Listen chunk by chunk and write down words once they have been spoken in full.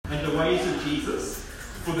Jesus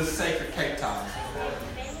for the sake of Cape Town.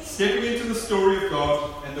 Stepping into the story of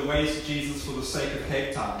God and the ways of Jesus for the sake of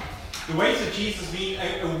Cape Town. The ways of Jesus mean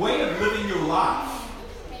a way of living your life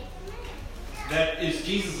that is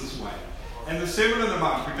Jesus' way. And the Sermon on the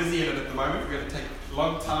Mount, we're busy in it at the moment, we're going to take a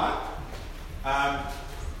long time. And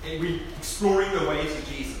we're exploring the ways of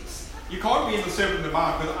Jesus. You can't be in the Sermon on the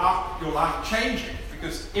Mount without your life changing,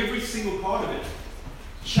 because every single part of it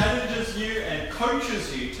challenges you and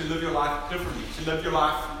coaches you to live your life differently, to live your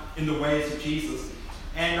life in the ways of Jesus.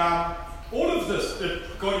 And all of this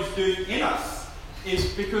that God is doing in us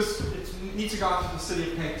is because it needs to go out to the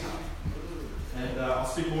city of Cape Town. And I'll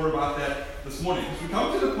speak more about that this morning. As we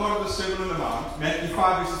come to the part of the Sermon on the Mount, Matthew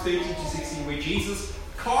 5 verses 13 to 16, where Jesus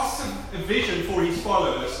casts a vision for his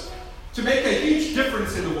followers to make a huge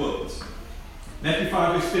difference in the world. Matthew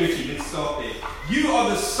 5 verse 13, let's start there. You are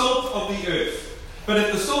the salt of the earth. But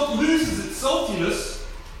if the salt loses its saltiness,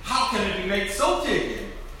 how can it be made salty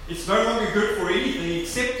again? It's no longer good for anything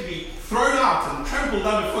except to be thrown out and trampled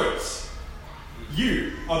underfoot.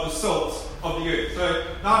 You are the salt of the earth. So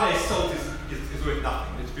nowadays salt is worth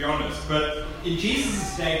nothing, let's be honest. But in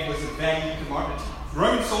Jesus' day it was a valued commodity.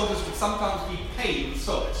 Roman soldiers would sometimes be paid with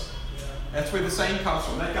salt. That's where the saying comes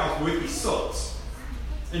from. That guy's worth his salt.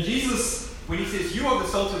 And Jesus, when he says you are the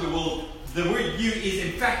salt of the world, the word you is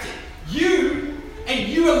emphatic. You and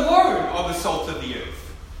you alone are the salt of the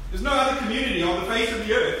earth. There's no other community on the face of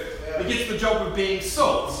the earth that gets the job of being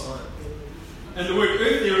salt. And the word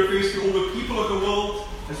earth there refers to all the people of the world,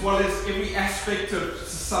 as well as every aspect of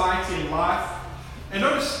society and life. And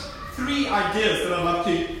notice three ideas that I'd love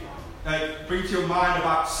to bring to your mind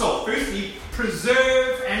about salt. Firstly,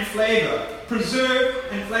 preserve and flavor. Preserve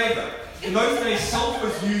and flavor. In those days, salt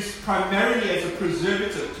was used primarily as a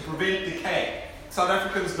preservative to prevent decay. South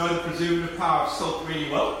Africans know the preservative power of salt really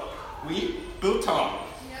well. We built on.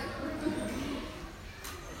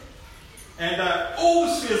 And all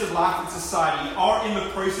the spheres of life and society are in the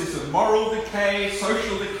process of moral decay,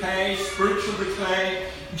 social decay, spiritual decay.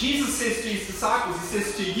 Jesus says to his disciples, he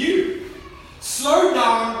says to you, slow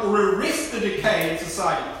down or arrest the decay in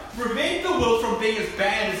society. Prevent the world from being as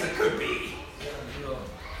bad as it could be.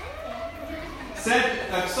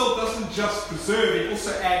 Salt doesn't just preserve, it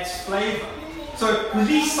also adds flavor. So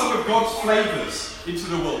release some of God's flavors into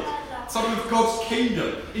the world. Some of God's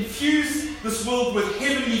kingdom. Infuse this world with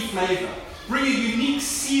heavenly flavor. Bring a unique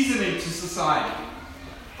seasoning to society.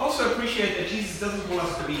 Also appreciate that Jesus doesn't want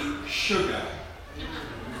us to be sugar.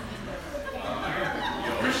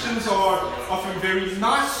 Christians are often very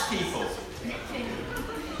nice people.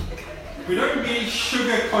 We don't really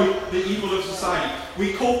sugarcoat the evil of society.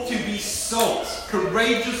 We're called to be salt,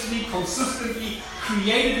 courageously, consistently,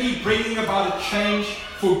 creatively bringing about a change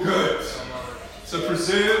for good. So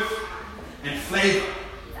preserve and flavor.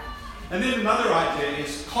 And then another idea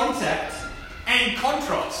is contact and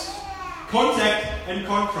contrast. Contact and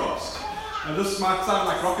contrast. Now this might sound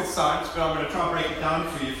like rocket science, but I'm going to try and break it down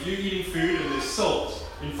for you. If you're eating food and there's salt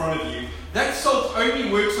in front of you, that salt only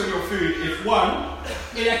works on your food if one,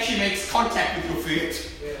 it actually makes contact with your food,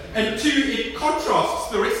 and two, it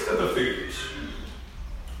contrasts the rest of the food.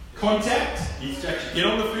 Contact needs to actually get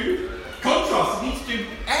on the food. Contrast, it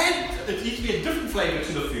needs to be a different flavor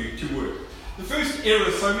to the food to work. The first error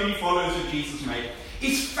so many followers of Jesus make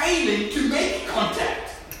is failing to make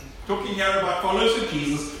contact. Talking here about followers of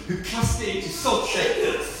Jesus who cluster into salt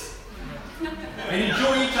shakers and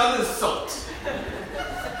enjoy each other's salt.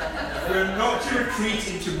 We're not to retreat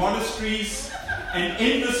into monasteries and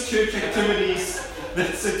endless church activities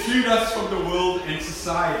that seclude us from the world and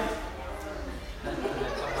society.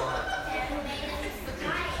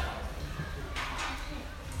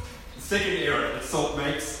 The second error that salt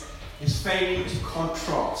makes is failing to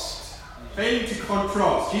contrast. Failing to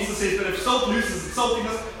contrast. Jesus says, but if salt loses its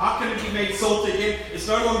saltiness, how can it be made salty again? It's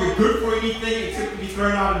no longer good for anything except to be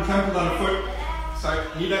thrown out and trampled underfoot. So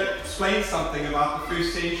I need to explain something about the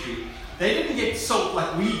first century. They didn't get salt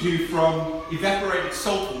like we do from evaporated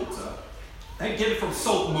salt water. They get it from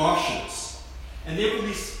salt marshes. And therefore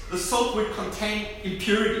the salt would contain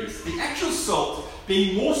impurities. The actual salt,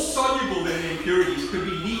 being more soluble than the impurities, could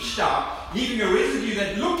be leached out, leaving a residue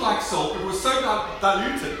that looked like salt, but was so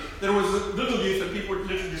diluted that it was little use that people would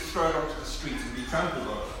literally just throw it onto the streets and be trampled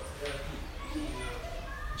over.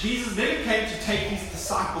 Jesus never came to take his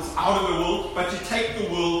disciples out of the world, but to take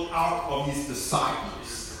the world out of his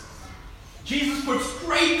disciples. Jesus puts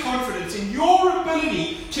great confidence in your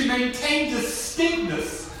ability to maintain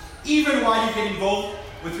distinctness even while you get involved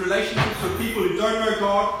with relationships with people who don't know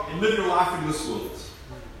God and live your life in this world.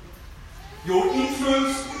 Your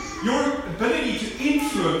influence, your ability to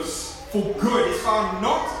influence for good is found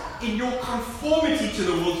not in your conformity to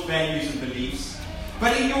the world's values and beliefs,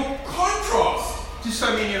 but in your contrast to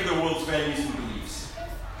so many of the world's values and beliefs.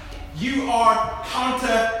 You are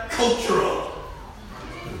counter-cultural.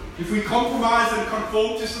 If we compromise and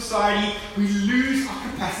conform to society, we lose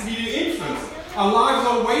our capacity to influence. Our lives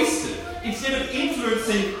are wasted. Instead of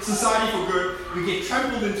influencing society for good, we get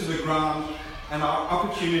trampled into the ground and our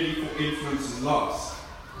opportunity for influence is lost.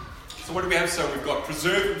 So what do we have? So we've got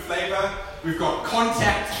preserve and flavor, we've got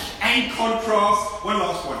contact and contrast. One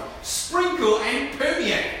last one. Sprinkle and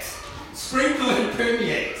permeate. Sprinkle and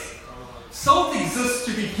permeate. Salt exists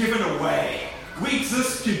to be given away. We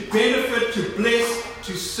exist to benefit, to bless,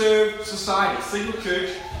 to serve society. Single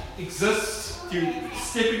Church exists to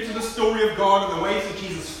step into the story of God and the ways of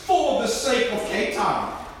Jesus for the sake of Cape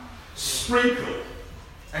Town. Sprinkle.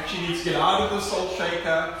 Actually needs to get out of the salt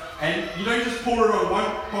shaker, and you don't just pour it on one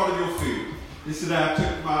part of your food. Yesterday I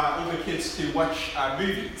took my older kids to watch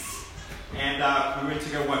movies, and we went to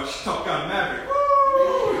go watch Top Gun Maverick.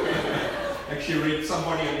 Woo! Actually read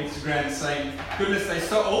somebody on Instagram saying, goodness, they're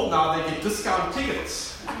so old now they get discount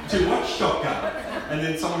tickets to watch Top Gun. And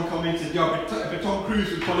then someone commented, yeah, but Tom Cruise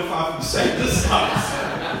would qualify for the same discounts.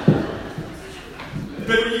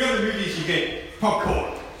 But when you go to the movies, you get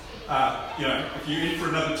popcorn. If you're in for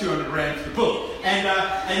another 200 rand for the bill. And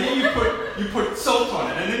then you put salt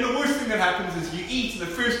on it. And then the worst thing that happens is you eat and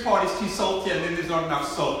the first part is too salty and then there's not enough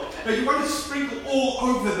salt. Now you want to sprinkle all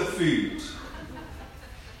over the food.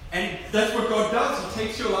 And that's what God does. He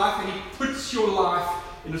takes your life and He puts your life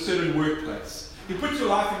in a certain workplace. He puts your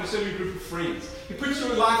life in a certain group of friends. He puts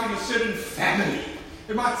your life in a certain family.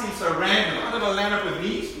 It might seem so random. How did I land up with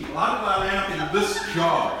these people? How did I land up in this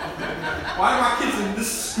job? Why are my kids in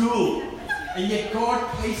this school? And yet God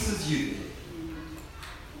places you there.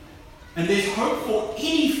 And there's hope for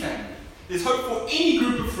any family. There's hope for any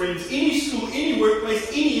group of friends, any school, any workplace,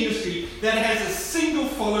 any industry that has a single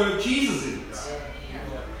follower of Jesus in it.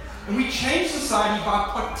 And we change society by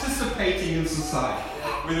participating in society.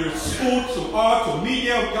 Whether it's sports or art or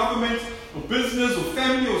media or government or business or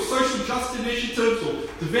family or social justice initiatives or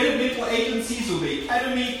developmental agencies or the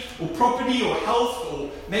academy or property or health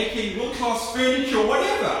or making world-class furniture or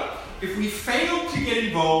whatever. If we fail to get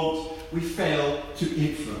involved, we fail to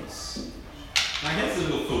influence. Now here's a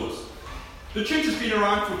little thought. The church has been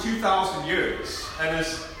around for 2,000 years and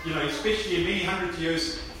has, especially in many hundred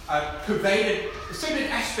years, pervaded certain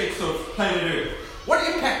aspects of planet Earth.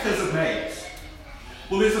 What impact has it made?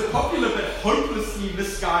 Well, there's a popular but hopelessly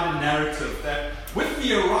misguided narrative that with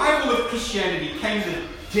the arrival of Christianity came the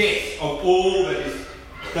death of all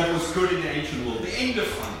that was good in the ancient world. The end of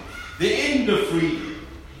fun. The end of freedom.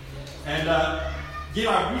 And I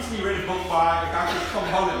recently read a book by a guy called Tom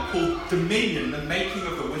Holland called Dominion, The Making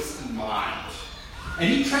of the Western Mind. And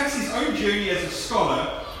he tracks his own journey as a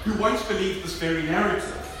scholar who once believed this very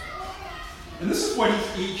narrative. And this is what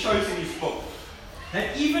he shows in his book.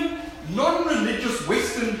 That even non-religious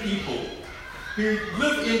Western people who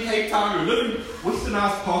live in Cape Town, who live in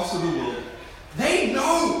westernized parts of the world, they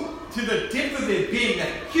know to the depth of their being that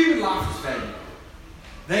human life is valuable.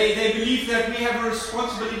 They believe that we have a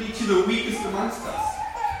responsibility to the weakest amongst us.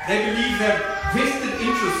 They believe that vested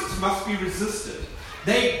interests must be resisted.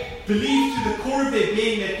 They believe to the core of their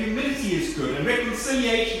being that humility is good and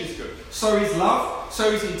reconciliation is good. So is love, so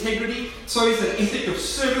is integrity, so is an ethic of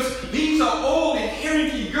service. These are all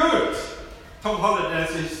inherently good. Tom Holland,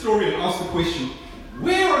 as a historian, asked the question,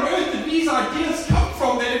 where on earth did these ideas come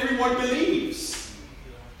from that everyone believes?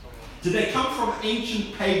 Did they come from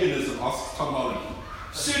ancient paganism, asks Tom Holland.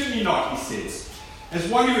 Certainly not, he says. As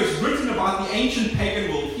one who has written about the ancient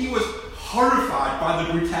pagan world, he was horrified by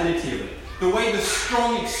the brutality of it. The way the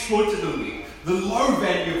strong exploited the weak, the low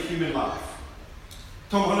value of human life.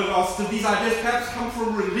 Tom Holland asks, did these ideas perhaps come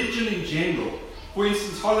from religion in general? For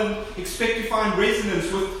instance, Holland expects to find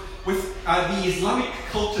resonance with the Islamic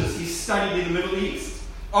cultures he studied in the Middle East.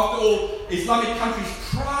 After all, Islamic countries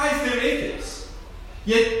prize their ethics.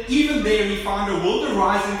 Yet even there we find a world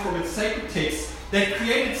arising from its sacred texts that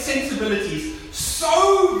created sensibilities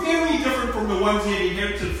so very different from the ones he had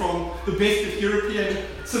inherited from the best of European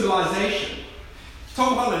civilization.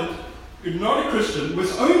 Tom Holland, who's not a Christian,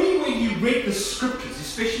 was only when he read the scriptures,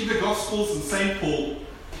 especially the Gospels and St. Paul,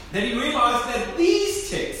 that he realized that these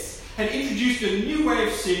texts had introduced a new way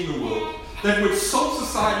of seeing the world that would salt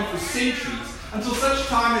society for centuries until such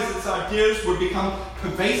time as its ideas would become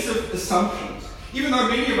pervasive assumptions, even though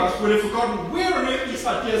many of us would have forgotten where on earth these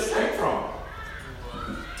ideas came from.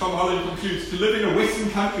 Tom Holland concludes, to live in a Western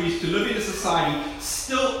country is to live in a society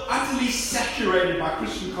still utterly saturated by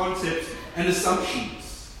Christian concepts and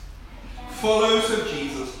assumptions. Followers of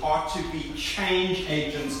Jesus are to be change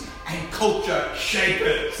agents culture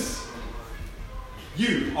shapers.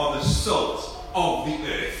 You are the salt of the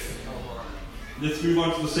earth. Let's move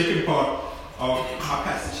on to the second part of our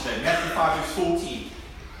passage today. Matthew 5 verse 14.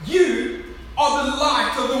 You are the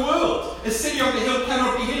light of the world. A city on the hill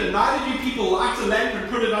cannot be hidden. Neither do people light a lamp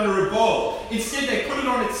and put it under a bowl. Instead, they put it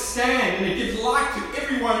on its stand, and it gives light to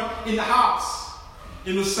everyone in the house.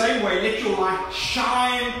 In the same way, let your light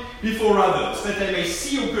shine before others, that they may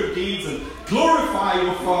see your good deeds and glorify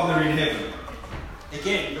your Father in heaven.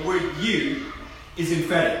 Again, the word you is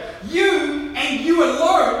emphatic. You and you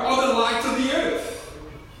alone are the light of the earth.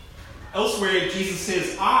 Elsewhere, Jesus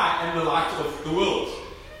says, I am the light of the world.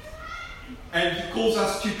 And he calls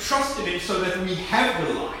us to trust in him so that we have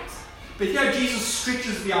the light. But here Jesus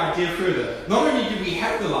stretches the idea further. Not only do we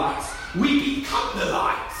have the light, we become the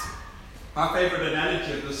light. My favorite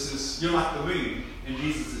analogy of this is you're like the moon and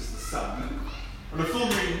Jesus is the sun. On a full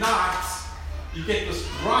moon night, you get this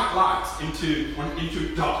bright light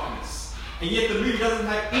into darkness. And yet the moon doesn't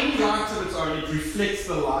have any light of its own. It reflects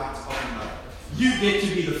the light of another. You get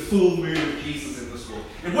to be the full moon of Jesus in this world.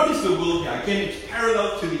 And what is the world here? Again, it's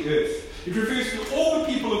parallel to the earth. It refers to all the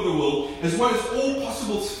people of the world, as well as all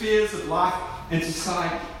possible spheres of life and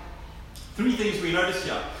society. Three things we notice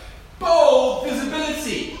here. Bold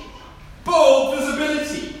visibility. Bold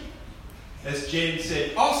visibility. As Jen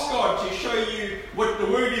said, ask God to show you what the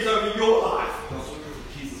word is over your life.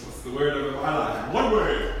 Jesus, what's the word over my life? And one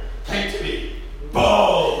word came to me.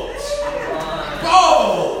 Bold.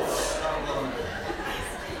 Bold.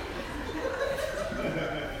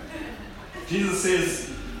 Jesus says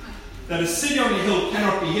that a city on a hill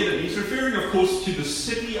cannot be hidden. He's referring, of course, to the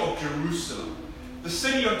city of Jerusalem. The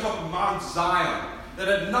city on top of Mount Zion. That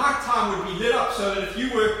at night time would be lit up so that if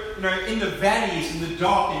you were, in the valleys, in the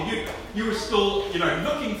dark, and you were still,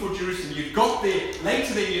 looking for Jerusalem, you got there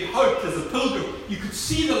later than you'd hoped as a pilgrim, you could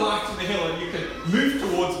see the light on the hill and you could move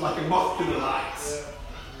towards it like a moth to the lights.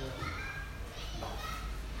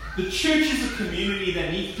 The church is a community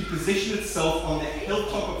that needs to position itself on the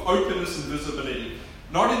hilltop of openness and visibility,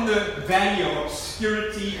 not in the valley of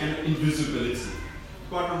obscurity and invisibility. It's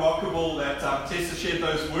quite remarkable that Tessa shared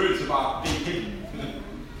those words about being hidden.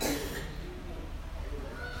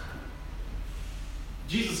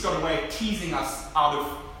 Jesus got a way of teasing us out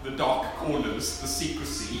of the dark corners, the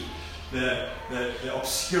secrecy, the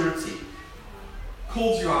obscurity.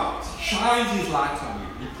 Calls you out, shines his light on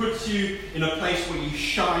you. He puts you in a place where you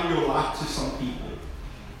shine your light to some people.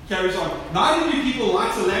 Carries on. Neither do people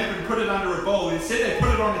light a lamp and put it under a bowl. Instead, they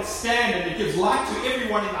put it on its stand and it gives light to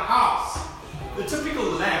everyone in the house. The typical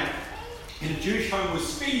lamp in a Jewish home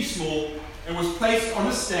was fairly small and was placed on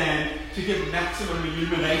a stand to give maximum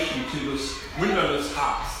illumination to this windowless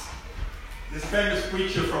house. This famous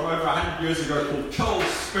preacher from over 100 years ago called Charles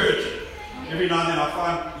Spurgeon. Every now and then I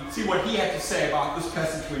find, see what he had to say about this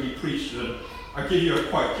passage when he preached it. I'll give you a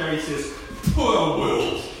quote. Here he says, "Poor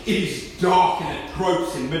world, it is dark and it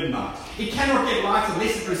gropes in midnight. It cannot get light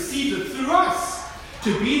unless it receives it through us.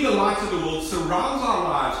 To be the light of the world surrounds our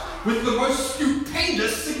lives with the most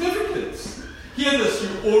stupendous significance. Hear this,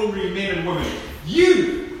 you ordinary men and women.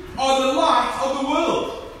 You are the light of the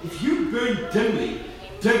world. If you burn dimly,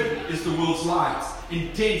 dim is the world's light,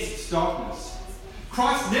 and dense its darkness."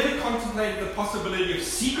 Christ never contemplated the possibility of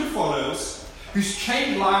secret followers whose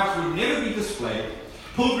chained lives would never be displayed,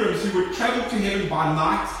 pilgrims who would travel to heaven by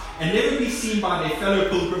night and never be seen by their fellow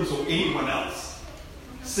pilgrims or anyone else.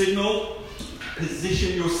 Signal,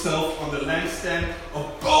 position yourself on the lampstand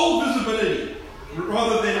of bold visibility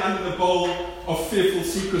rather than under the bowl of fearful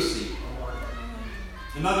secrecy.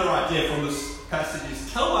 Another idea from this passage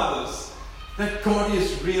is tell others that God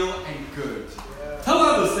is real and good. Tell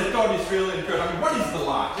others that God is real and good. I mean, what is the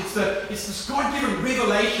light? It's this God-given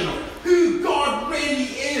revelation of who God really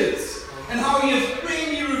is and how he has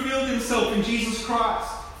really revealed himself in Jesus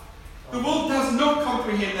Christ. The world does not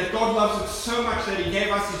comprehend that God loves it so much that he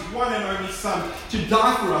gave us his one and only Son to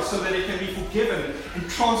die for us so that it can be forgiven and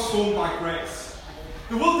transformed by grace.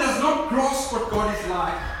 The world does not grasp what God is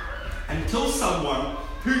like until someone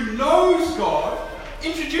who knows God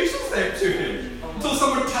introduces them to him. Until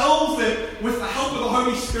someone tells them with the help of the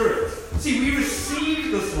Holy Spirit. See, we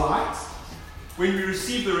receive this light when we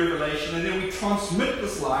receive the revelation, and then we transmit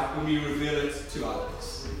this light when we reveal it to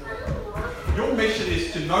others. Your mission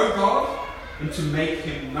is to know God and to make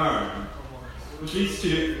him known. Which leads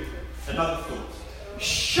to another thought.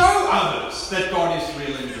 Show others that God is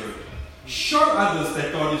real and good. Show others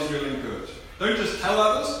that God is real and good. Don't just tell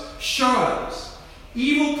others, show others.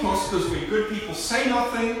 Evil prospers when good people say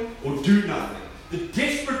nothing or do nothing. The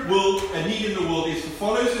desperate need in the world is for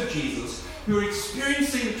followers of Jesus who are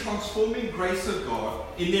experiencing the transforming grace of God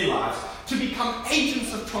in their lives to become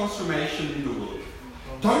agents of transformation in the world.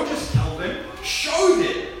 Don't just tell them, show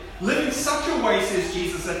them. Live in such a way, says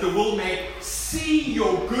Jesus, that the world may see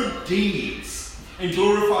your good deeds and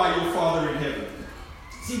glorify your Father in heaven.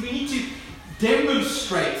 See, we need to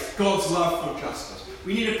demonstrate God's love for justice.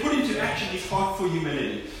 We need to put into action His heart for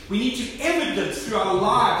humanity. We need to evidence through our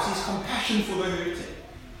lives His compassion for the hurting,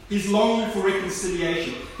 His longing for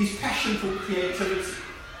reconciliation, His passion for creativity.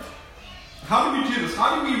 How do we do this?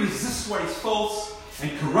 How do we resist what is false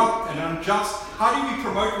and corrupt and unjust? How do we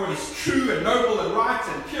promote what is true and noble and right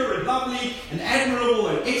and pure and lovely and admirable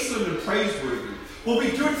and excellent and praiseworthy? Well, we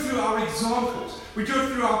do it through our examples. We do it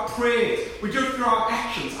through our prayers. We do it through our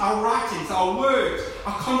actions, our writings, our words,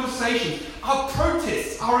 our conversations, our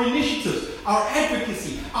protests, our initiatives, our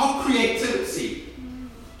advocacy, our creativity.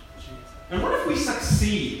 And what if we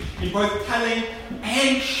succeed in both telling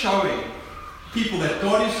and showing people that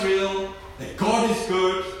God is real, that God is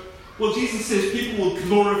good? Well, Jesus says people will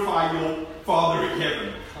glorify your Father in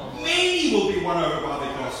heaven. Many will be won over by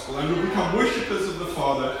the gospel and will become worshippers of the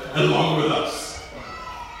Father along with us.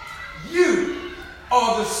 You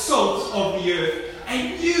are the salt of the earth,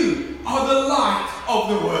 and you are the light of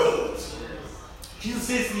the world. Jesus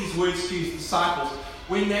says these words to His disciples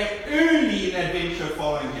when they're early in that venture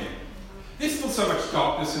following Him. There's still so much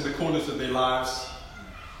darkness in the corners of their lives.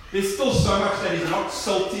 There's still so much that is not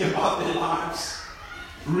salty about their lives.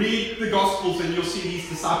 Read the Gospels and you'll see these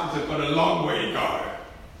disciples have got a long way to go.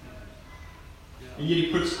 And yet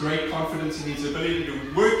He puts great confidence in His ability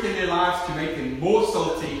to work in their lives to make them more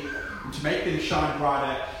salty and to make them shine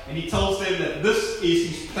brighter. And He tells them that this is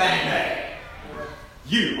His plan A.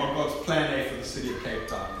 You are God's plan A for the city of Cape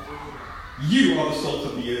Town. You are the salt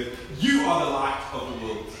of the earth. You are the light of the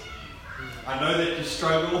world. I know that you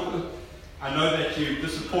struggle. I know that you're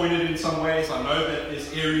disappointed in some ways. I know that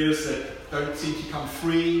there's areas that don't seem to come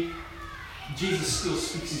free. Jesus still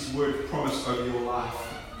speaks His word of promise over your life.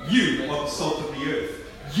 You are the salt of the earth.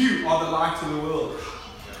 You are the light of the world.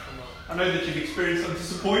 I know that you've experienced some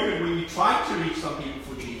disappointment when you try to reach some people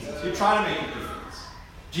for Jesus. You try to make a difference.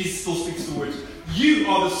 Jesus still speaks the words. You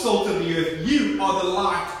are the salt of the earth. You are the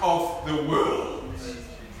light of the world.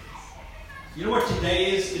 You know what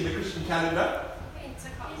today is in the Christian calendar?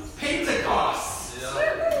 Pentecost.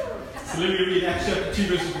 So let me read Acts chapter 2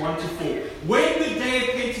 verses 1 to 4. When the day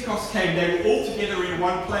of Pentecost came, they were all together in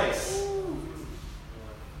one place.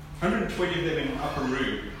 120 of them in an upper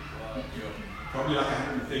room. Probably like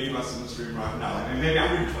 130 of us in this room right now. And maybe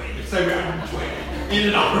 120. Let's say we're 120 in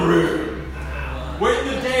an upper room. When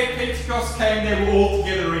the day of Pentecost came, they were all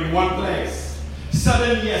together in one place.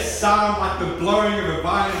 Suddenly a sound like the blowing of a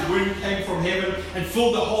violent wind came from heaven and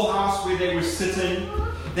filled the whole house where they were sitting.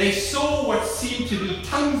 They saw what seemed to be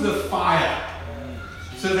tongues of fire.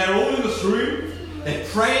 So they're all in this room, they're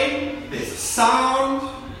praying, there's a sound.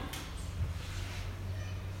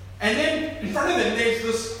 And then in front of them there's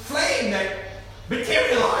this flame that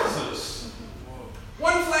materializes.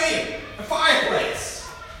 One flame, a fireplace.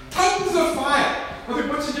 Tongues of fire. Okay,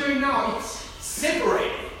 what's it doing now? It's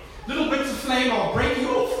separating. Little bits of flame are breaking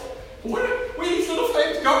off. Where are these little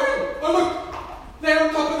flames going? Oh look, they're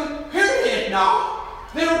on top of her head now.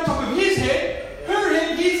 They're on top of his head, her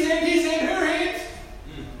head, his head, her head.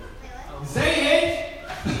 Their head.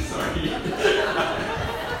 Sorry.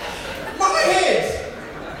 My head.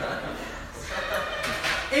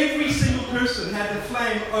 Every single person had the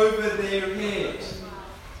flame over their head.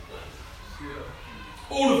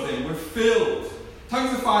 All of them were filled.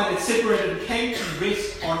 Tongues of fire that separated and came to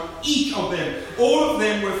rest on each of them. All of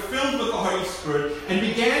them were filled with the Holy Spirit and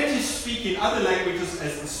began to speak in other languages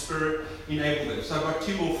as the Spirit enabled them. So I've got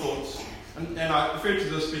two more thoughts. And I refer to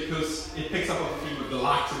this because it picks up on the theme of the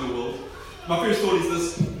light in the world. My first thought is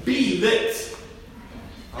this: be lit.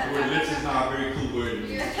 The word lit is now a very cool word.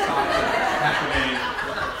 Happening.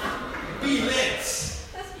 Be lit.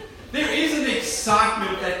 There is an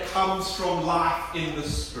excitement that comes from life in the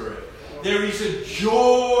Spirit. There is a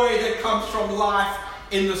joy that comes from life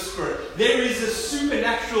in the Spirit. There is a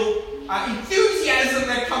supernatural enthusiasm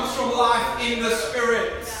that comes from life in the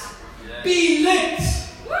Spirit. Yeah. Be lit.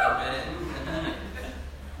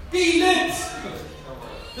 Be lit.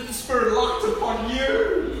 Let the Spirit light upon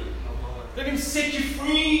you. Let Him set you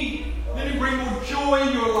free. Let Him bring more joy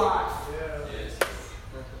in your life.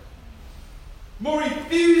 More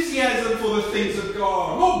enthusiasm for the things of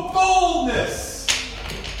God. More boldness.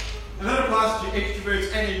 And that applies to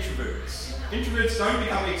extroverts and introverts. Introverts don't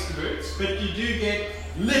become extroverts, but you do get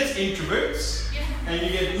lit introverts and you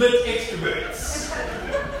get lit extroverts.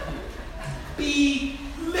 Be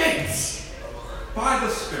lit by the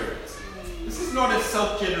Spirit. is not a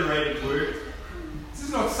self-generated word. This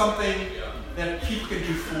is not something that people can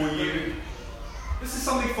do for you. This is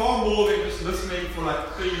something far more than just listening for like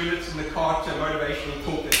 30 minutes in the car to a motivational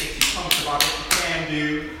talk that gets you pumped about what you can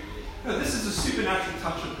do. No, this is a supernatural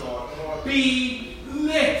touch of God. Be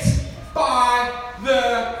lit by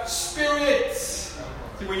the Spirit.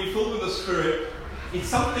 See, when you're filled with the Spirit, it's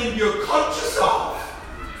something you're conscious of.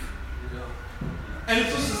 And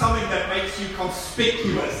it's also something that makes you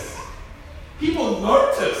conspicuous. People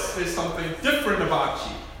notice there's something different about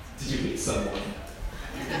you. Did you meet someone?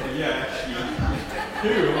 Yeah,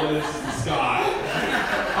 actually. Who? Well, this is this guy.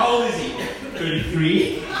 How old is he?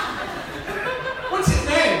 33. What's his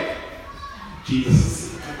name?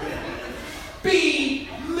 Jesus. Be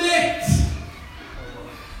lit.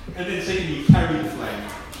 And then secondly, you carry the flame.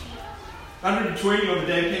 120 on the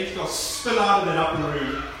day of Pentecost spill out of that upper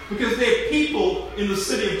room because there are people in the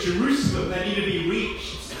city of Jerusalem that need to be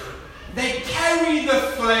reached. They carry the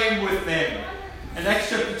flame with them. And Acts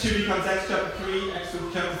chapter 2 becomes Acts chapter 3, Acts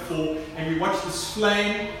chapter 4, and we watch this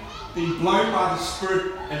flame being blown by the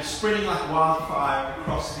Spirit and spreading like wildfire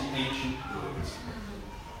across the ancient world.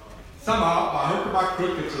 Somehow, by hook or by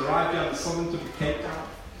crook, it's arrived here on the southern tip of Cape Town.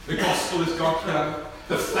 The gospel has got here.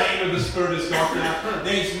 The flame of the Spirit has got here.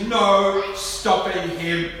 There's no stopping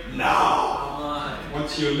him now.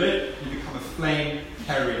 Once you're lit, you become a flame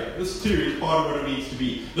carrier. This too is part of what it means to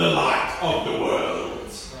be the light of the world.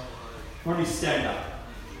 Why don't you stand up?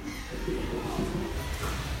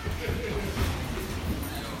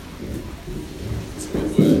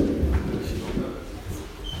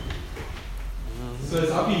 So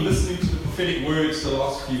as I've been listening to the prophetic words the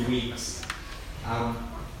last few weeks,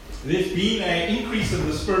 there's been an increase in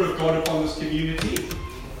the Spirit of God upon this community.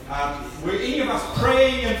 Were any of us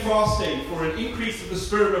praying and fasting for an increase of the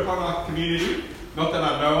Spirit upon our community? Not that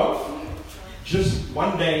I know of. Just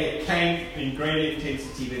one day it came in greater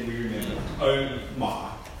intensity than we remember. Oh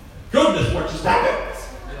my goodness, what just happened?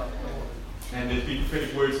 And there's been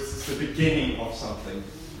prophetic words, it's the beginning of something.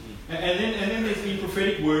 And then there's been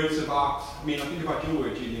prophetic words about, I think about your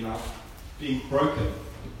word, Julian, being broken.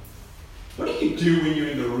 What do you do when you're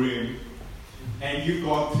in the room and you've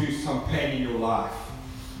gone through some pain in your life?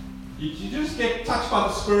 You just get touched by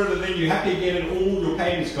the Spirit and then you're happy again and all your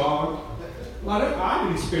pain is gone? Well, I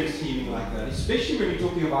haven't experienced healing like that, especially when we're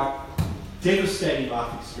talking about devastating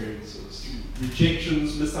life experiences.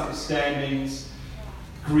 Rejections, misunderstandings,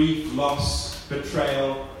 grief, loss,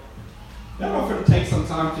 betrayal. That often takes some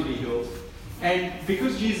time to be healed. And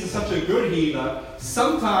because Jesus is such a good healer,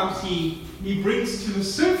 sometimes he brings to the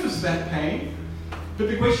surface that pain. But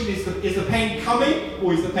the question is the pain coming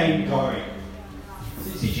or is the pain going? So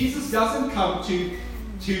you see, Jesus doesn't come to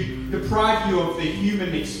deprive you of the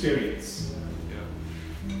human experience.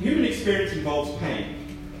 Human experience involves pain.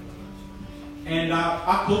 And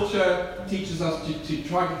our culture teaches us to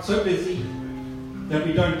try to get so busy that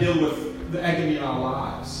we don't deal with the agony in our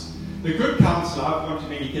lives. The good counselor, I've gone to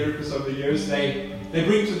many therapists over the years, they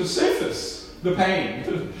bring to the surface the pain.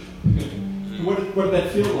 What did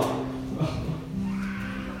that feel like?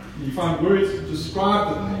 You find words to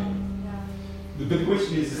describe the pain. But the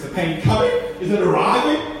question is the pain coming? Is it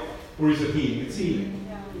arriving? Or is it healing? It's healing.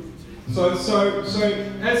 So as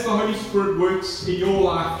the Holy Spirit works in your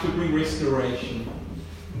life to bring restoration,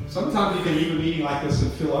 sometimes you can leave a meeting like this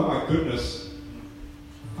and feel, oh my goodness,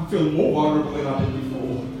 I feel more vulnerable than I did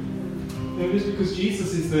before. And it is because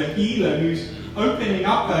Jesus is the healer who's opening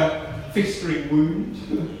up a festering wound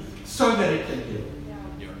so that it can heal.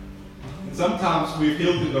 And sometimes we've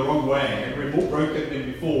healed in the wrong way and we're more broken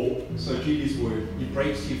than before. So Julie's word, He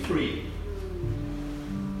breaks you free.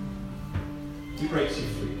 He breaks you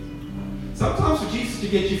free. Sometimes for Jesus to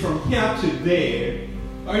get you from here to there,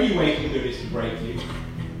 the only way He can do it is to break you.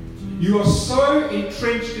 You are so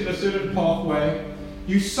entrenched in a certain pathway.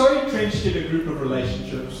 You're so entrenched in a group of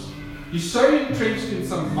relationships. You're so entrenched in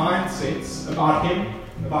some mindsets about Him,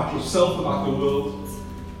 about yourself, about the world,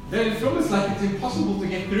 that it's almost like it's impossible to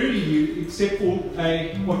get through to you except for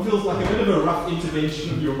what feels like a bit of a rough intervention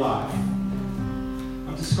of your life.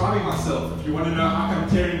 I'm describing myself. If you want to know how come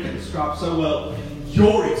Terry can describe so well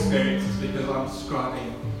your experiences, because I'm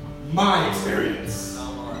describing my experience.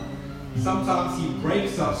 Sometimes He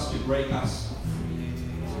breaks us to break us free.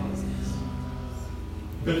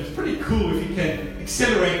 But it's pretty cool if He can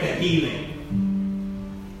accelerate that healing.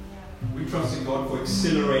 We trust in God for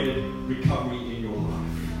accelerated recovery in your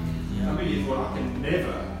life. How many of you thought I can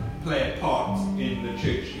never play a part in the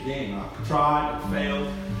church again? I tried, I failed,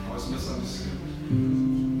 I was misunderstood.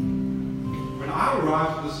 When I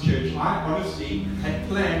arrived at this church, I honestly had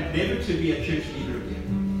planned never to be a church leader again.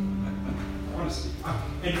 Honestly.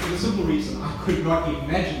 And for the simple reason, I could not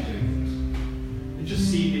imagine doing it. It just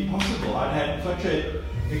seemed impossible. I'd had such a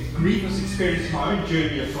grievous experience in my own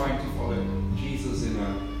journey of trying to follow Jesus in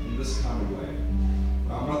this kind of way.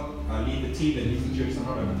 I lead the team that leads the church, so I'm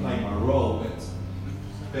not overplaying my role,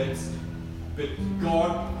 but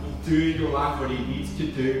God will do in your life what He needs to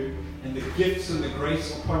do, and the gifts and the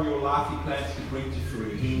grace upon your life He plans to bring to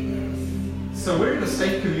fruition. So we're in a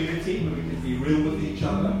safe community where we can be real with each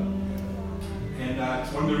other. And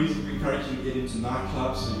it's one of the reasons we encourage you to get into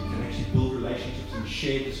nightclubs so you can actually build relationships and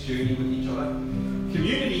share this journey with each other.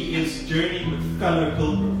 Community is journeying with fellow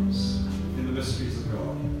pilgrims in the mysteries of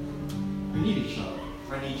God. We need each other.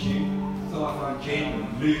 I need you. So I found Jen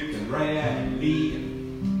and Luke and Rhea and Lee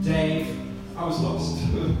and Dave. I was lost.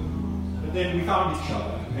 But then we found each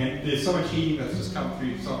other. And there's so much healing that's just come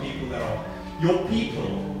through some people that are your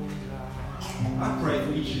people. I pray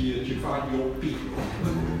for each of you that you find your people.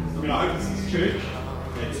 I mean, I hope this is church,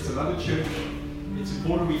 that it's another church. It's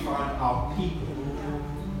important we find our people.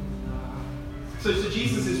 So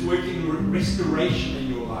Jesus is working restoration in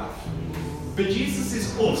your life. But Jesus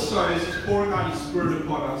is also, as He's pouring out His Spirit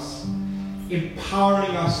upon us,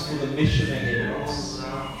 empowering us for the mission ahead of us.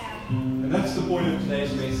 And that's the point of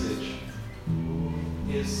today's message,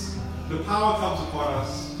 is the power comes upon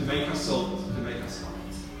us to make us salt, to make us light.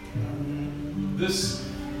 This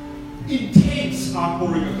intense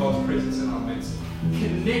outpouring of God's presence in our midst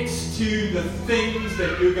connects to the things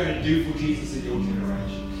that you're going to do for Jesus in your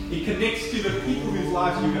generation. It connects to the people whose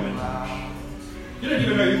lives you're going to touch. You don't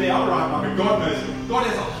even know who they are right now, but God knows them. God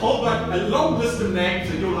has a long list of names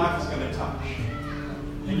that your life is going to touch.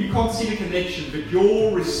 And you can't see the connection, but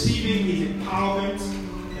you're receiving His empowerment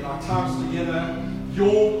in our times together.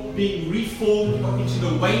 You're being reformed into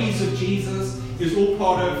the ways of Jesus is all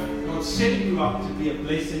part of God setting you up to be a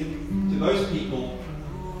blessing to those people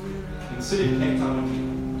in the city of Cape Town and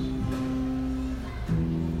beyond.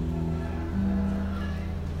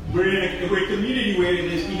 We're a community where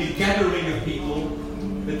there's been a gathering of people,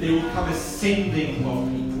 but there will come a sending of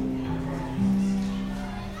people.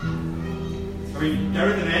 I mean,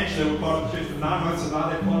 Gareth and Angela were part of the church for 9 months, and now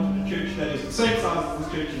they're part of the church that is the same size as this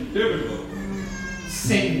church in Durbanville.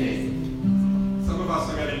 Sending. Some of us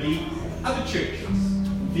are going to lead other churches,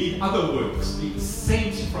 lead other works, be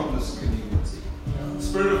sent from this community. The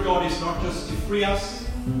Spirit of God is not just to free us,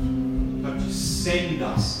 but to send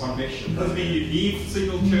us on mission. It doesn't mean you leave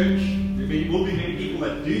single church. There will be many people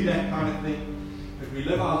that do that kind of thing, but we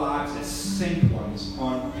live our lives as sent ones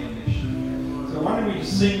on a mission. So why don't we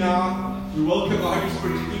just sing now? We welcome the Holy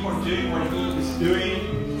Spirit to keep on doing what He is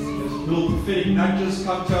doing. Little prophetic nudges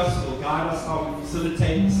come to us, will guide us how we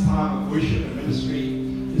facilitate this time of worship and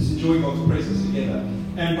ministry, just enjoying God's presence together.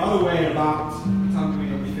 And by the way, about the time do we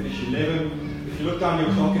normally finish? 11. If you look down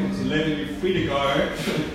your clock and it's 11, you're free to go.